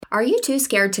Are you too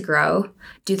scared to grow?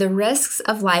 Do the risks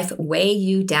of life weigh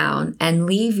you down and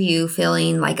leave you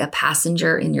feeling like a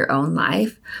passenger in your own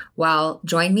life? Well,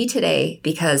 join me today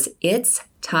because it's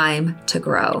time to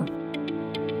grow.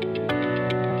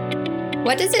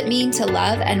 What does it mean to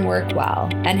love and work well?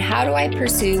 And how do I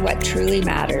pursue what truly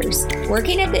matters?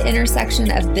 Working at the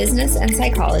intersection of business and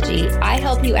psychology, I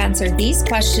help you answer these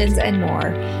questions and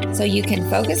more so you can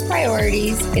focus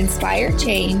priorities, inspire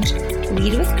change,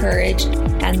 lead with courage,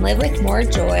 and live with more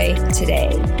joy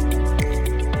today.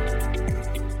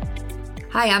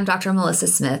 Hi, I'm Dr. Melissa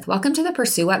Smith. Welcome to the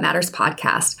Pursue What Matters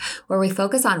podcast, where we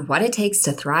focus on what it takes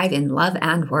to thrive in love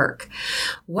and work.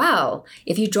 Well,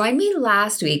 if you joined me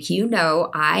last week, you know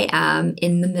I am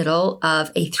in the middle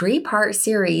of a 3-part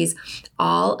series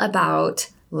all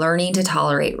about learning to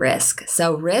tolerate risk.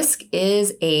 So risk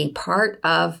is a part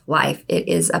of life. It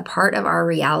is a part of our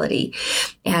reality.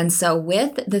 And so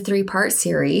with the 3-part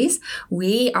series,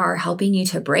 we are helping you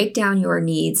to break down your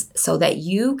needs so that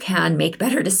you can make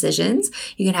better decisions.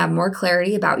 You can have more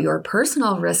clarity about your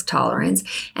personal risk tolerance,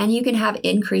 and you can have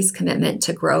increased commitment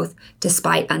to growth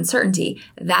despite uncertainty.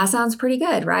 That sounds pretty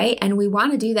good, right? And we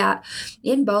want to do that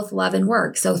in both love and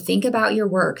work. So think about your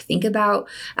work, think about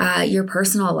your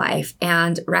personal life,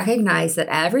 and recognize that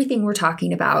everything we're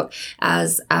talking about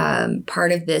as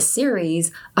part of this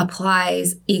series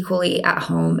applies equally at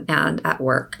home and at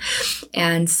work.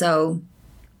 And so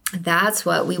that's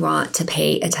what we want to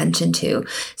pay attention to.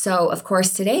 So, of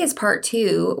course, today is part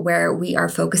 2, where we are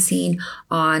focusing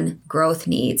on growth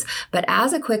needs. But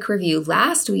as a quick review,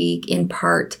 last week in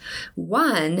part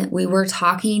 1, we were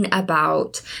talking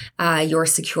about your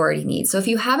security needs. So if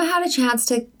you haven't had a chance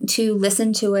to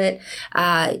listen to it,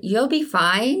 you'll be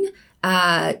fine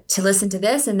to listen to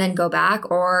this and then go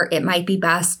back, or it might be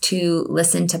best to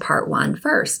listen to part 1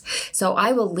 first. So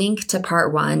I will link to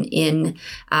part 1 in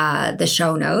the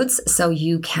show notes so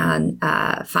you can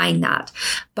find that.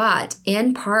 But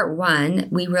in part 1,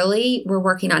 we really were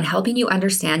working on helping you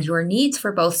understand your needs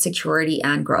for both security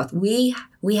and growth. We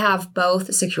have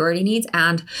both security needs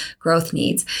and growth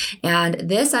needs. And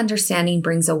this understanding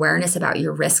brings awareness about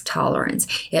your risk tolerance.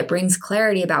 It brings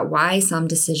clarity about why some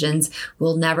decisions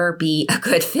will never be a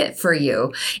good fit for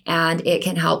you. And it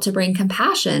can help to bring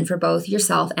compassion for both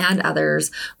yourself and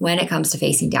others when it comes to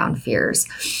facing down fears.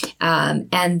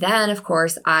 And then, of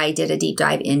course, I did a deep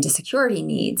dive into security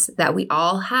needs that we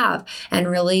all have, and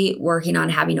really working on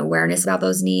having awareness about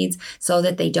those needs so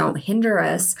that they don't hinder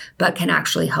us, but can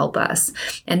actually help us.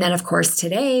 And then, of course,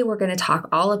 today we're going to talk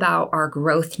all about our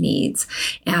growth needs.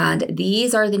 And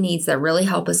these are the needs that really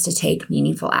help us to take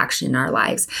meaningful action in our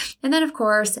lives. And then, of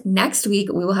course, next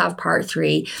week we will have part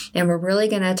 3, and we're really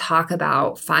going to talk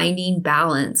about finding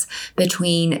balance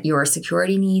between your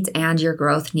security needs and your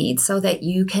growth needs so that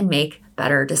you can make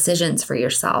better decisions for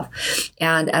yourself.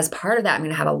 And as part of that, I'm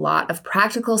going to have a lot of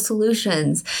practical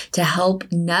solutions to help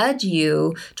nudge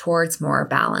you towards more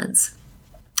balance.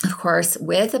 Of course,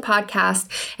 with the podcast,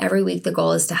 every week the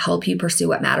goal is to help you pursue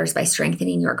what matters by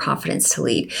strengthening your confidence to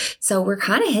lead. So we're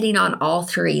kind of hitting on all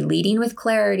 3, leading with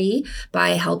clarity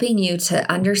by helping you to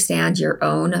understand your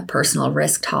own personal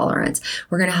risk tolerance.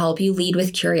 We're going to help you lead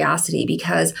with curiosity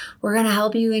because we're going to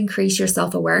help you increase your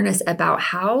self-awareness about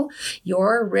how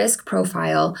your risk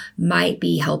profile might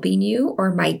be helping you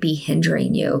or might be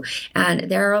hindering you. And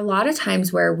there are a lot of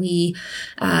times where we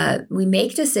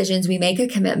make decisions, we make a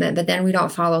commitment, but then we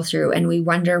don't follow through, and we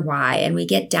wonder why, and we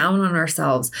get down on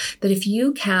ourselves. But if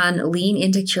you can lean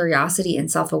into curiosity and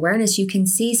self-awareness, you can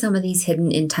see some of these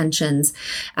hidden intentions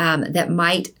that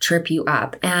might trip you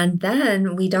up. And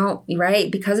then we don't,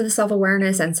 right? Because of the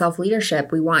self-awareness and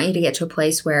self-leadership, we want you to get to a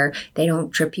place where they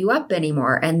don't trip you up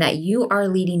anymore, and that you are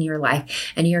leading your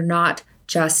life and you're not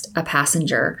just a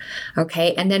passenger.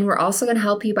 Okay. And then we're also going to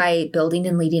help you by building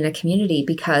and leading a community,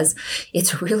 because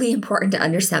it's really important to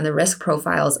understand the risk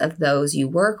profiles of those you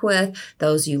work with,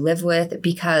 those you live with,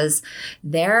 because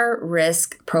their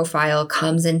risk profile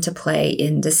comes into play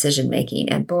in decision making.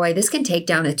 And boy, this can take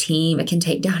down a team. It can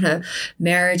take down a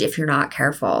marriage if you're not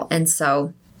careful. And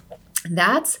so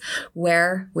that's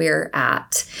where we're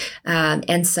at.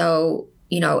 And so,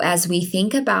 as we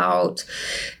think about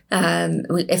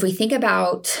if we think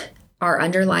about our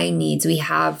underlying needs, we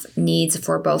have needs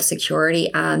for both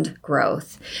security and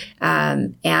growth.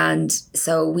 And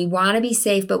so we want to be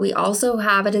safe, but we also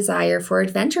have a desire for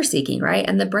adventure seeking, right?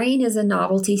 And the brain is a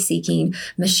novelty seeking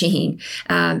machine.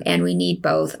 And we need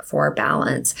both for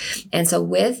balance. And so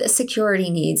with security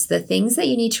needs, the things that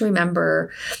you need to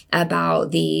remember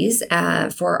about these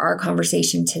for our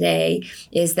conversation today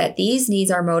is that these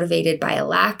needs are motivated by a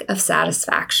lack of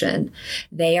satisfaction.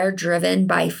 They are driven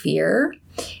by fear.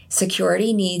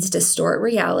 Security needs distort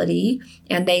reality,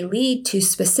 and they lead to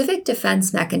specific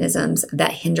defense mechanisms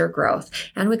that hinder growth.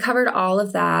 And we covered all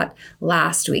of that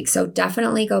last week. So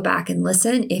definitely go back and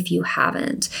listen if you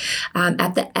haven't.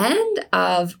 At the end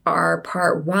of our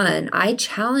part 1, I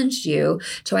challenged you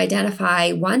to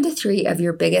identify 1 to 3 of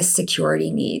your biggest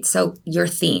security needs. So your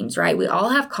themes, right? We all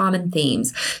have common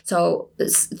themes. So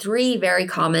 3 very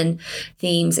common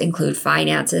themes include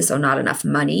finances, so not enough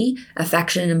money,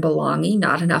 affection and belonging,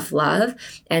 not enough love,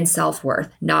 and self-worth,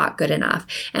 not good enough.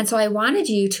 And so I wanted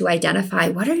you to identify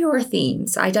what are your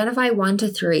themes, identify 1 to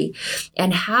 3,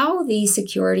 and how these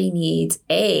security needs,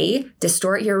 A,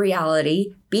 distort your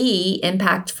reality, B,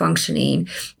 impact functioning,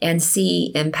 and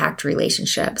C, impact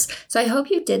relationships. So I hope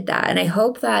you did that. And I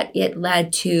hope that it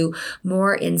led to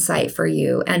more insight for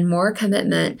you and more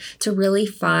commitment to really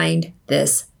find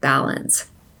this balance.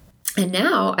 And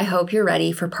now I hope you're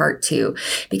ready for part 2,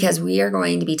 because we are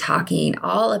going to be talking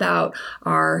all about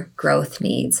our growth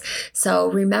needs. So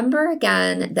remember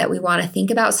again that we want to think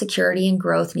about security and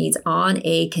growth needs on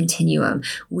a continuum.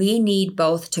 We need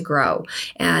both to grow,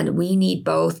 and we need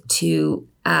both to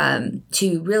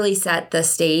really set the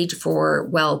stage for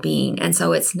well-being. And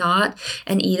so it's not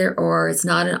an either or, it's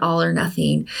not an all or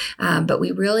nothing, but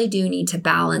we really do need to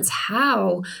balance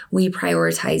how we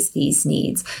prioritize these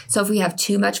needs. So if we have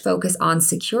too much focus on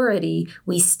security,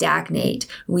 we stagnate,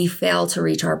 we fail to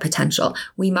reach our potential.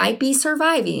 We might be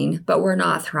surviving, but we're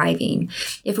not thriving.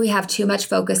 If we have too much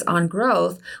focus on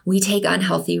growth, we take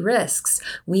unhealthy risks,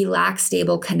 we lack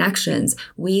stable connections,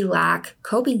 we lack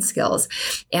coping skills.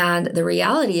 And the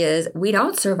reality is we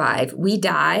don't survive, we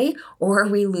die, or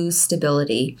we lose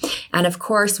stability. And of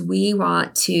course, we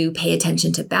want to pay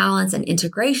attention to balance and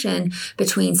integration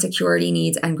between security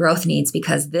needs and growth needs,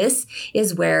 because this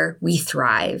is where we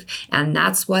thrive, and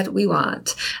that's what we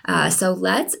want. So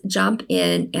let's jump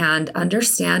in and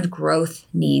understand growth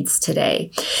needs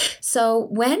today. So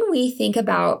when we think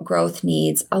about growth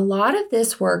needs, a lot of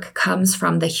this work comes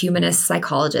from the humanist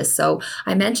psychologists. So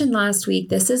I mentioned last week,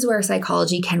 this is where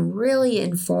psychology can really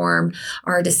inform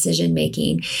our decision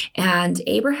making. And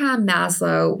Abraham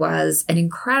Maslow was an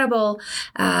incredible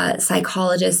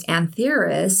psychologist and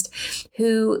theorist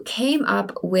who came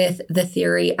up with the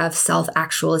theory of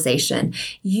self-actualization.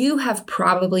 You have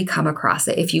probably come across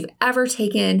it. If you've ever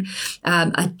taken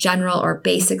a general or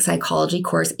basic psychology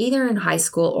course, either in high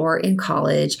school or in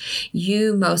college,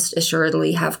 you most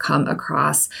assuredly have come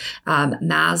across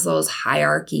Maslow's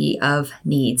hierarchy of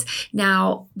needs.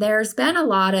 Now, there's been a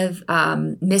lot of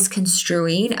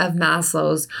misconstruing of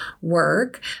Maslow's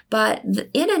work, but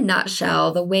in a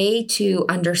nutshell, the way to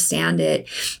understand it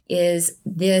is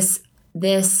this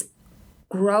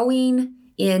growing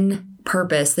in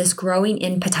purpose, this growing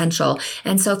in potential.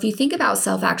 And so if you think about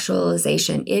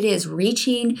self-actualization, it is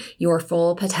reaching your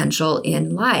full potential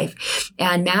in life.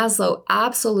 And Maslow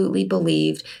absolutely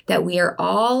believed that we are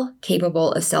all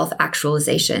capable of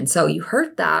self-actualization. So you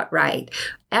heard that right.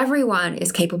 Everyone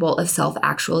is capable of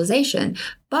self-actualization,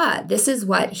 but this is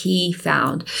what he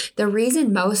found. The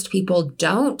reason most people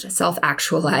don't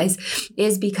self-actualize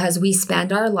is because we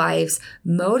spend our lives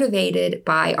motivated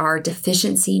by our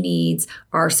deficiency needs,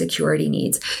 our security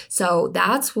needs. So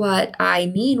that's what I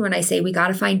mean when I say we got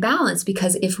to find balance,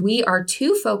 because if we are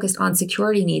too focused on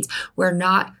security needs, we're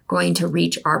not going to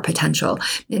reach our potential.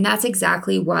 And that's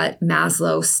exactly what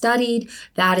Maslow studied.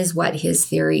 That is what his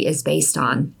theory is based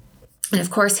on. And of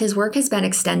course, his work has been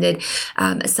extended.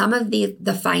 Some of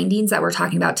the findings that we're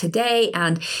talking about today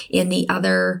and in the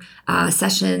other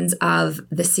sessions of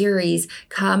the series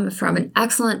come from an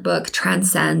excellent book,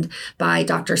 Transcend, by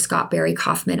Dr. Scott Barry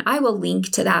Kaufman. I will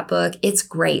link to that book. It's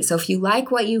great. So if you like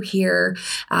what you hear,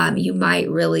 you might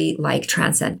really like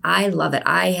Transcend. I love it.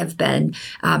 I have been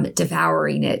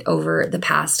devouring it over the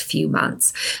past few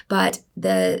months. But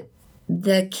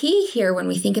the key here when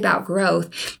we think about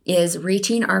growth is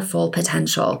reaching our full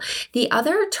potential. The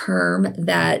other term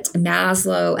that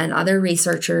Maslow and other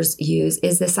researchers use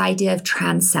is this idea of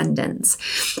transcendence.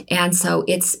 And so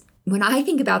when I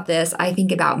think about this, I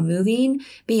think about moving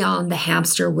beyond the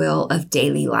hamster wheel of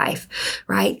daily life,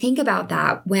 right? Think about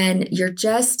that. When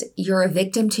you're a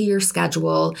victim to your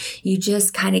schedule, you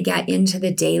just kind of get into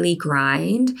the daily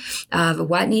grind of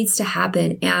what needs to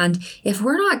happen. And if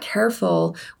we're not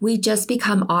careful, we just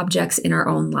become objects in our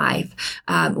own life.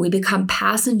 We become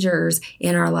passengers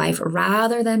in our life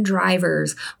rather than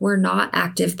drivers. We're not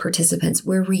active participants.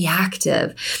 We're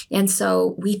reactive. And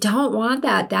so we don't want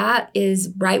that. That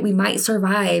is right. We We might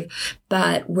survive,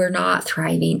 but we're not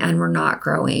thriving and we're not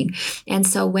growing. And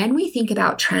so when we think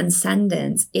about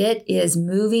transcendence, it is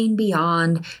moving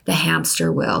beyond the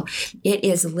hamster wheel. It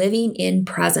is living in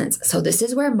presence. So this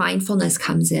is where mindfulness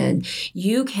comes in.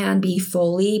 You can be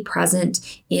fully present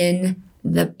in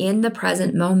the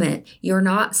present moment. You're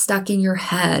not stuck in your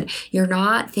head. You're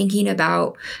not thinking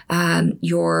about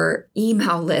your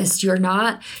email list. You're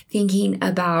not thinking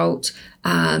about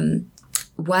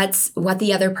what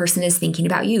the other person is thinking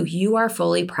about you. You are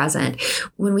fully present.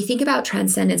 When we think about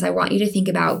transcendence, I want you to think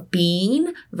about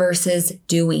being versus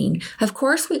doing. Of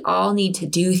course, we all need to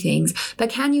do things, but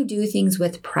can you do things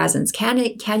with presence?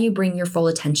 Can you bring your full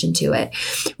attention to it?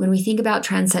 When we think about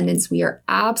transcendence, we are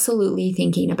absolutely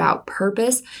thinking about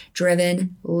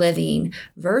purpose-driven living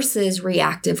versus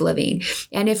reactive living.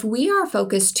 And if we are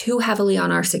focused too heavily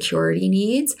on our security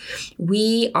needs,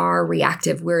 we are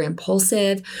reactive. We're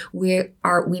impulsive. We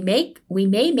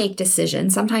may make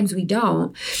decisions. Sometimes we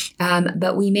don't,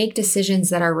 but we make decisions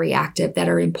that are reactive, that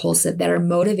are impulsive, that are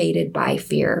motivated by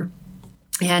fear.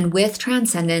 And with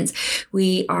transcendence,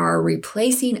 we are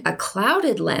replacing a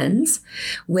clouded lens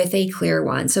with a clear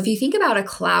one. So if you think about a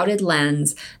clouded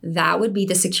lens, that would be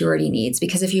the security needs.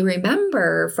 Because if you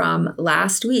remember from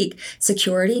last week,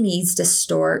 security needs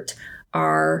distort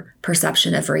our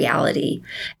perception of reality.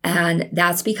 And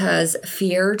that's because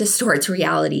fear distorts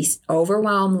reality.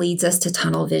 Overwhelm leads us to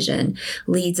tunnel vision,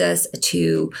 leads us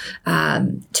to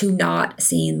not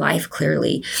seeing life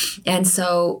clearly. And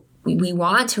so we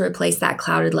want to replace that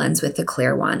clouded lens with the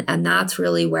clear one. And that's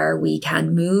really where we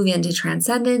can move into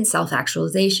transcendence,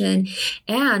 self-actualization,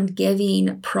 and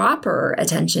giving proper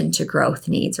attention to growth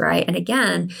needs, right? And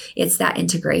again, it's that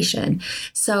integration.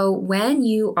 So when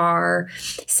you are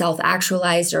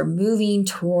self-actualized or moving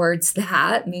towards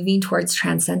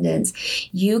transcendence,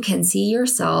 you can see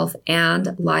yourself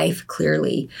and life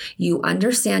clearly. You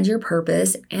understand your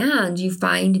purpose and you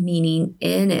find meaning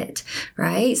in it,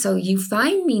 right? So you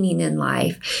find meaning in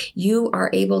life, you are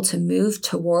able to move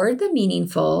toward the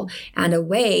meaningful and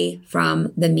away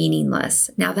from the meaningless.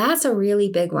 Now, that's a really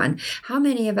big one. How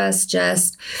many of us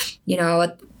just,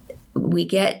 we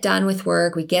get done with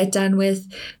work, we get done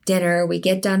with dinner, we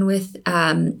get done with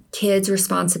kids'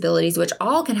 responsibilities, which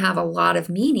all can have a lot of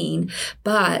meaning,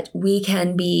 but we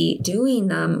can be doing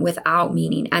them without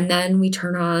meaning. And then we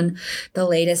turn on the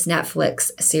latest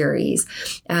Netflix series.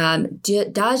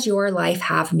 Does your life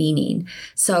have meaning?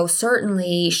 So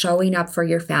certainly showing up for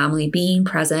your family, being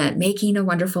present, making a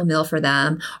wonderful meal for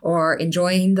them, or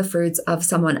enjoying the fruits of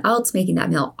someone else making that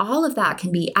meal, all of that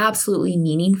can be absolutely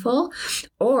meaningful.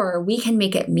 Or we can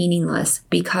make it meaningless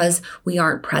because we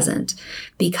aren't present,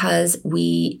 because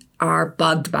we are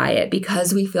bugged by it,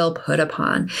 because we feel put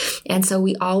upon. And so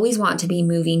we always want to be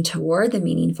moving toward the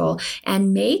meaningful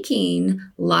and making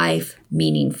life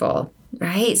meaningful,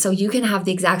 right? So you can have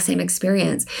the exact same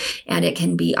experience and it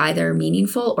can be either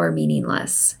meaningful or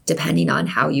meaningless, depending on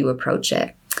how you approach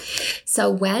it.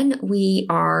 So when we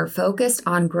are focused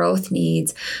on growth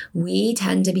needs, we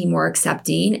tend to be more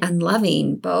accepting and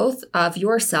loving both of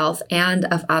yourself and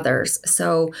of others.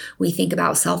 So we think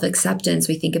about self-acceptance,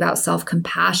 we think about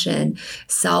self-compassion,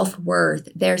 self-worth.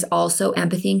 There's also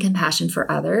empathy and compassion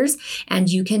for others, and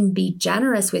you can be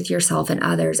generous with yourself and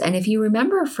others. And if you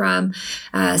remember from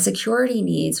security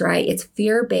needs, right, it's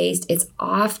fear-based, it's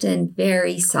often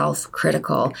very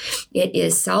self-critical. It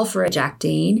is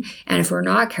self-rejecting, and if we're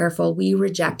not careful, we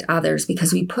reject others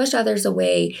because we push others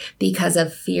away because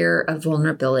of fear of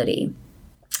vulnerability.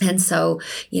 And so,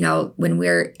 when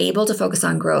we're able to focus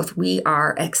on growth, we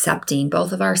are accepting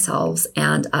both of ourselves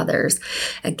and others.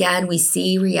 Again, we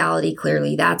see reality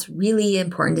clearly. That's really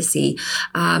important to see.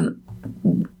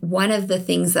 One of the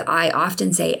things that I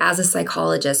often say as a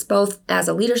psychologist, both as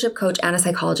a leadership coach and a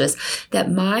psychologist,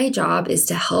 that my job is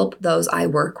to help those I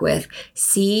work with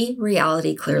see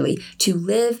reality clearly, to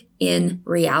live in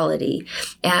reality.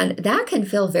 And that can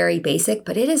feel very basic,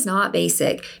 but it is not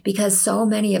basic because so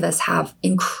many of us have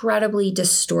incredibly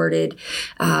distorted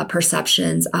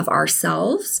perceptions of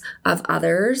ourselves, of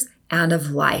others, and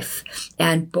of life.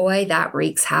 And boy, that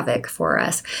wreaks havoc for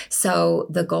us. So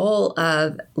the goal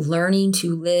of learning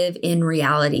to live in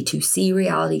reality, to see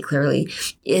reality clearly,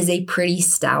 is a pretty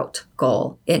stout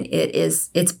goal. And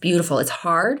it's beautiful. It's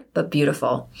hard, but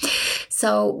beautiful.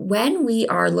 So when we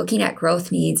are looking at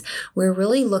growth needs, we're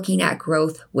really looking at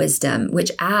growth wisdom,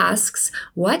 which asks,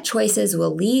 what choices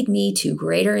will lead me to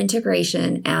greater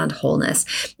integration and wholeness?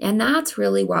 And that's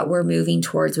really what we're moving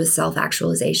towards with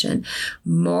self-actualization.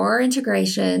 More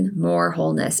integration, more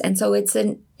wholeness. And so it's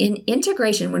an in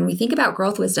integration, when we think about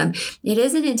growth wisdom, it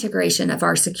is an integration of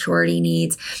our security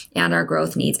needs and our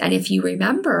growth needs. And if you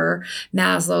remember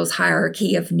Maslow's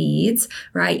hierarchy of needs,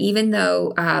 right, even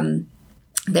though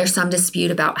there's some dispute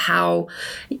about how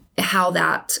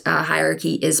that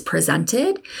hierarchy is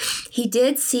presented, he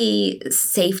did see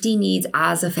safety needs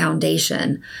as a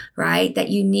foundation, right? That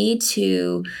you need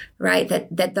to, right?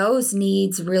 That those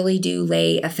needs really do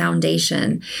lay a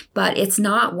foundation, but it's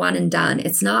not one and done.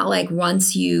 It's not like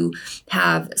once you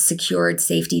have secured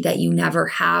safety that you never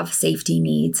have safety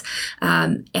needs.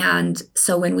 And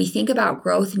so when we think about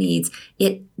growth needs,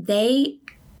 they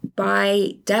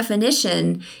by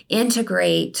definition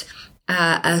integrate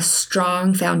a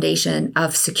strong foundation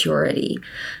of security,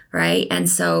 right? And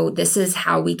so this is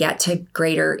how we get to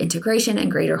greater integration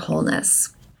and greater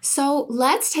wholeness. So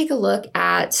let's take a look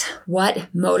at what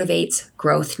motivates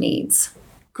growth needs.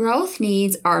 Growth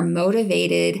needs are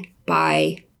motivated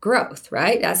by growth,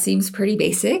 right? That seems pretty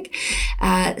basic.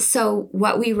 So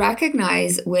what we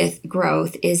recognize with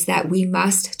growth is that we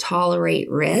must tolerate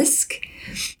risk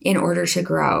in order to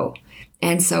grow.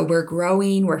 And so we're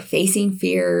growing, we're facing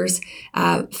fears.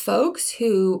 Folks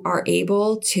who are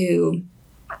able to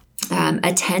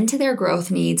attend to their growth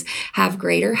needs have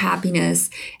greater happiness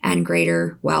and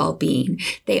greater well-being.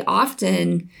 They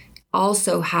often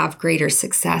also have greater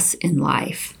success in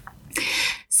life.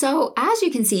 So as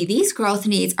you can see, these growth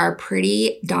needs are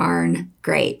pretty darn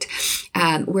great.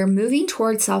 We're moving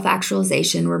towards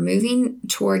self-actualization. We're moving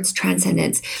towards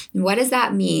transcendence. And what does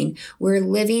that mean? We're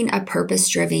living a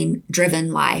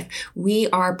purpose-driven life. We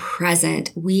are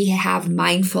present. We have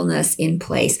mindfulness in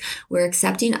place. We're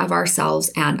accepting of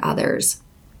ourselves and others.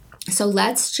 So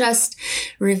let's just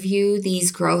review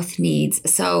these growth needs.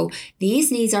 So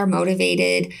these needs are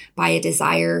motivated by a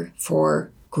desire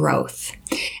for growth.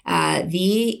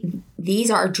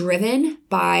 These are driven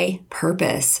by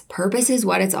purpose. Purpose is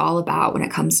what it's all about when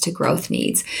it comes to growth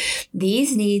needs.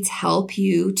 These needs help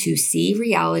you to see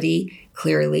reality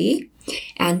clearly,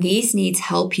 and these needs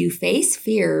help you face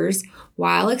fears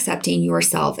while accepting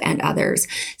yourself and others.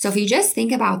 So if you just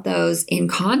think about those in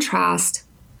contrast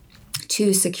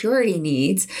to security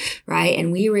needs, right?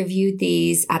 And we reviewed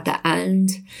these at the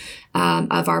end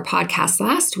of our podcast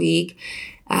last week.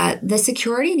 The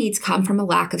security needs come from a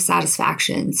lack of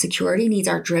satisfaction. Security needs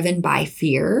are driven by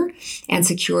fear, and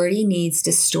security needs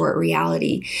distort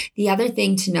reality. The other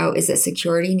thing to note is that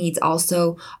security needs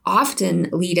also often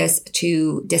lead us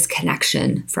to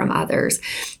disconnection from others.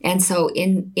 And so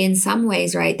in some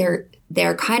ways, right,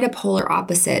 they're kind of polar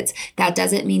opposites. That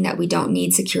doesn't mean that we don't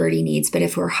need security needs, but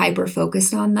if we're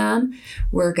hyper-focused on them,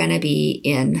 we're going to be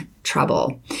in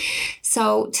trouble.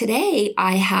 So today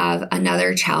I have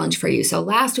another challenge for you. So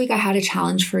last week I had a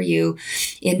challenge for you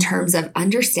in terms of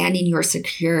understanding your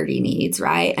security needs,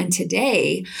 right? And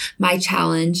today my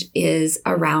challenge is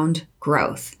around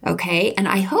growth, okay? And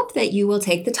I hope that you will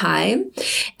take the time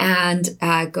and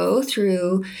go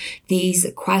through these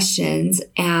questions,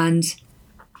 and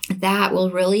that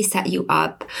will really set you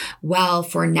up well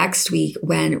for next week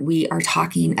when we are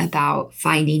talking about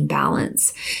finding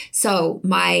balance. So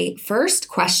my first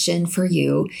question for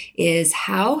you is,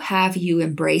 how have you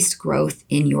embraced growth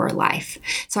in your life?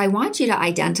 So I want you to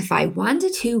identify 1 to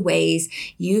 2 ways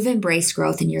you've embraced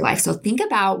growth in your life. So think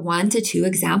about 1 to 2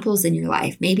 examples in your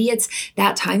life. Maybe it's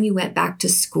that time you went back to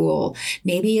school.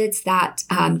 Maybe it's that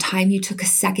time you took a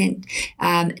second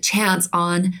chance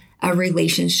on a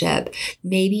relationship.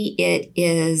 Maybe it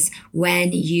is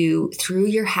when you threw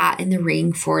your hat in the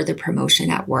ring for the promotion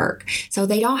at work. So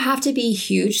they don't have to be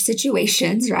huge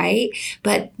situations, right?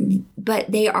 But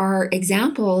they are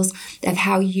examples of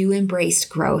how you embraced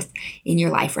growth in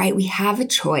your life, right? We have a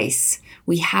choice.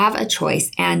 We have a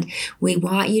choice, and we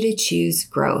want you to choose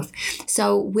growth.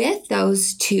 So with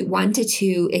those 1 to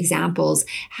 2 examples,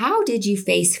 how did you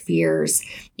face fears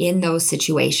in those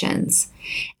situations?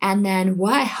 And then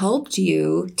what helped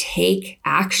you take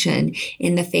action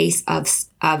in the face of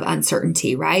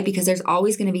uncertainty, right? Because there's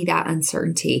always going to be that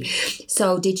uncertainty.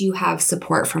 So did you have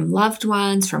support from loved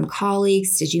ones, from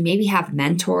colleagues? Did you maybe have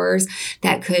mentors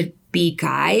that could be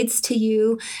guides to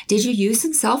you? Did you use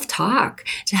some self-talk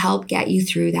to help get you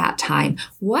through that time?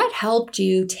 What helped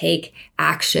you take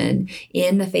action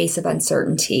in the face of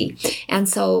uncertainty? And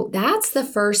so that's the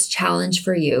first challenge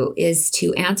for you, is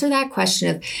to answer that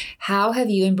question of how have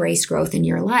you embraced growth in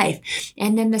your life?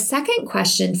 And then the second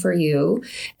question for you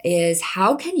is,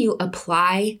 how can you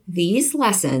apply these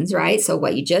lessons, right? So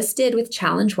what you just did with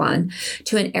challenge 1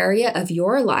 to an area of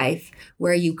your life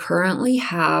where you currently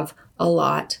have a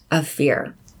lot of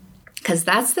fear. Because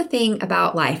that's the thing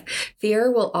about life.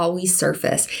 Fear will always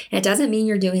surface. And it doesn't mean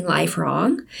you're doing life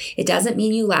wrong. It doesn't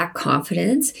mean you lack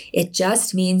confidence. It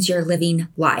just means you're living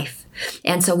life.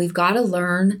 And so we've got to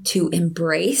learn to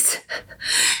embrace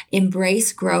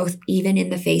growth even in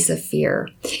the face of fear.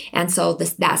 And so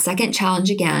that second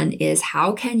challenge again is,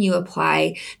 how can you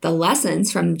apply the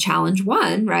lessons from challenge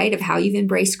 1, right, of how you've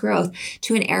embraced growth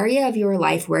to an area of your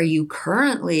life where you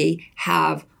currently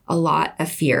have a lot of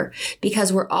fear?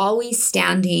 Because we're always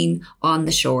standing on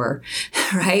the shore,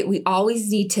 right? We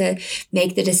always need to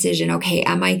make the decision, okay,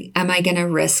 am I going to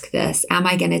risk this? Am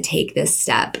I going to take this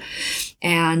step?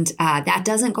 And that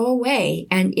doesn't go away.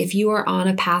 And if you are on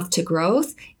a path to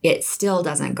growth, it still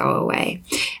doesn't go away.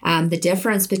 The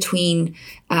difference between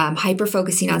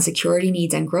hyper-focusing on security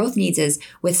needs and growth needs is,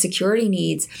 with security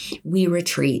needs, we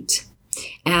retreat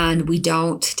and we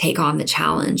don't take on the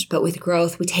challenge. But with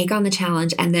growth, we take on the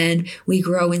challenge and then we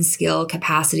grow in skill,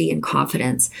 capacity, and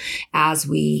confidence as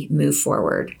we move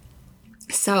forward.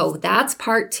 So that's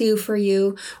part 2 for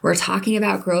you. We're talking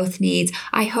about growth needs.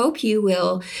 I hope you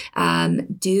will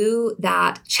do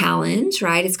that challenge,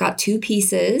 right? It's got 2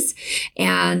 pieces.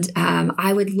 And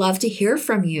I would love to hear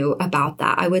from you about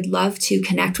that. I would love to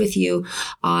connect with you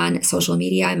on social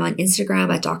media. I'm on Instagram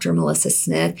at Dr. Melissa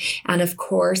Smith. And of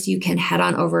course, you can head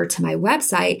on over to my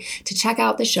website to check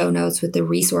out the show notes with the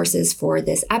resources for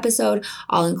this episode.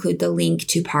 I'll include the link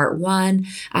to part 1.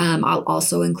 I'll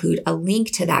also include a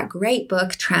link to that great book,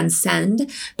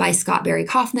 Transcend by Scott Barry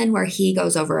Kaufman, where he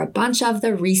goes over a bunch of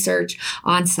the research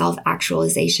on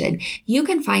self-actualization. You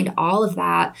can find all of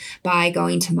that by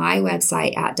going to my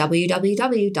website at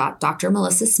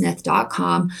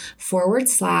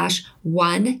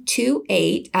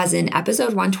www.drmelissasmith.com/128, as in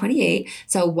episode 128.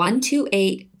 So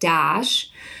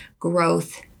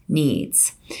 128-growth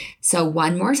needs. So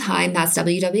one more time, that's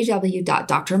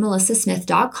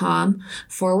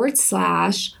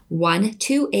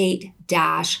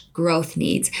www.drmelissasmith.com/128-growth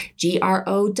needs,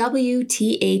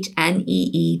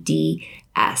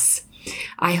 GROWTHNEEDS.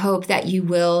 I hope that you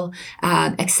will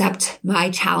accept my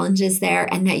challenges there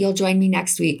and that you'll join me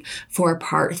next week for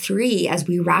part 3 as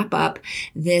we wrap up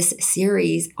this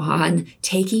series on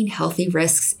taking healthy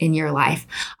risks in your life.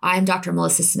 I'm Dr.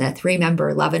 Melissa Smith.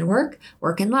 Remember, love and work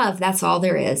and love. That's all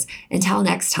there is. Until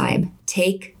next time,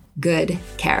 take good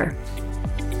care.